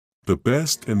The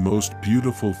best and most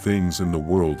beautiful things in the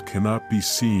world cannot be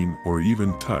seen or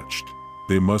even touched,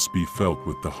 they must be felt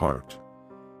with the heart.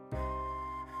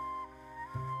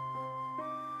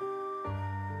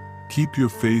 Keep your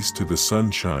face to the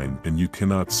sunshine and you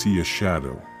cannot see a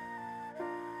shadow.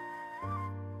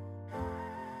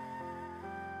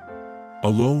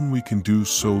 Alone we can do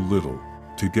so little,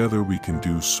 together we can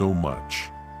do so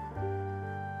much.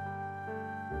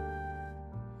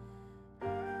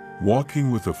 Walking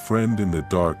with a friend in the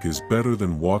dark is better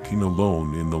than walking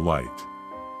alone in the light.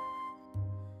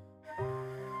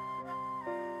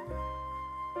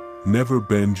 Never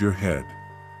bend your head.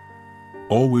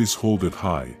 Always hold it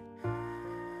high.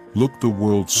 Look the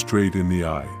world straight in the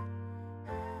eye.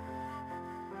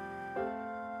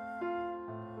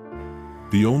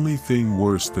 The only thing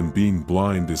worse than being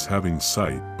blind is having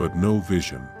sight but no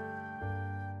vision.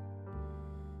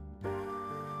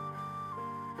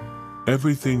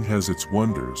 Everything has its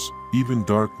wonders, even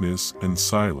darkness and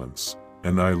silence,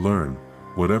 and I learn,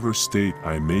 whatever state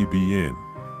I may be in,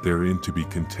 therein to be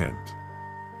content.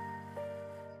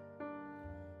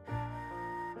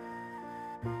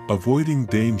 Avoiding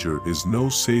danger is no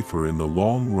safer in the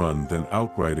long run than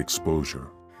outright exposure.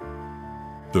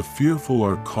 The fearful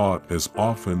are caught as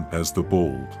often as the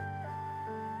bold.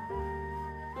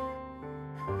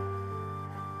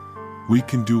 We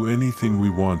can do anything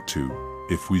we want to,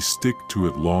 if we stick to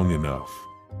it long enough.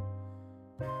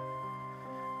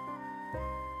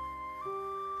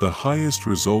 The highest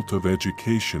result of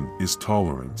education is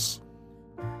tolerance.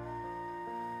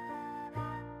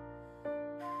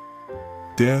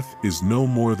 Death is no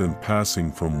more than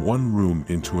passing from one room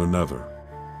into another.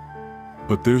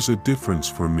 But there's a difference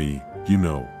for me, you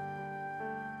know.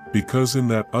 Because in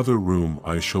that other room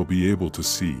I shall be able to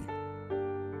see.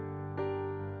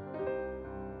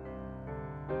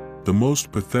 The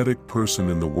most pathetic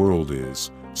person in the world is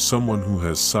someone who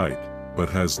has sight, but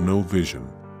has no vision.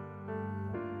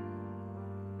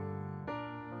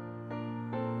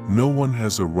 No one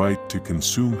has a right to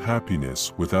consume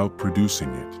happiness without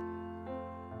producing it.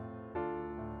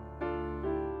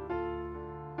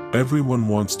 Everyone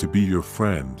wants to be your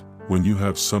friend when you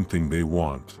have something they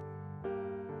want.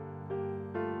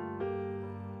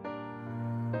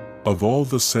 Of all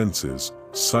the senses,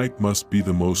 sight must be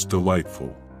the most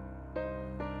delightful.